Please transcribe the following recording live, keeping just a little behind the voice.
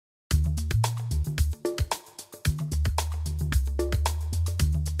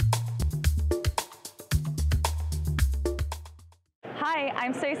Hi,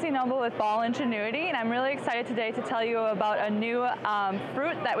 I'm Stacey Noble with Ball Ingenuity, and I'm really excited today to tell you about a new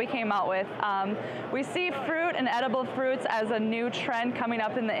fruit that we came out with. We see fruit and edible fruits as a new trend coming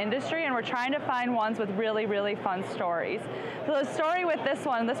up in the industry, and we're trying to find ones with really, really fun stories. So the story with this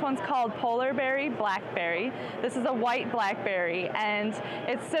one's called Polar Berry Blackberry. This is a white blackberry, and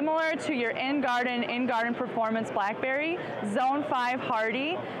it's similar to your in-garden performance blackberry, Zone 5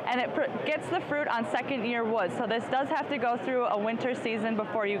 hardy, and it gets the fruit on second-year wood. So this does have to go through a winter season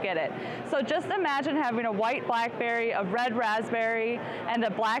before you get it. So just imagine having a white blackberry, a red raspberry, and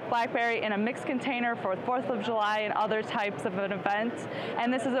a black blackberry in a mixed container for 4th of July and other types of an event.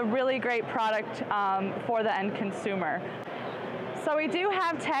 And this is a really great product for the end consumer. So we do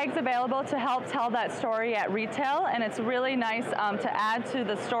have tags available to help tell that story at retail, and it's really nice to add to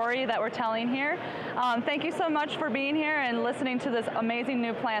the story that we're telling here. Thank you so much for being here and listening to this amazing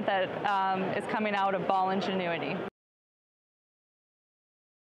new plant that is coming out of Ball Ingenuity.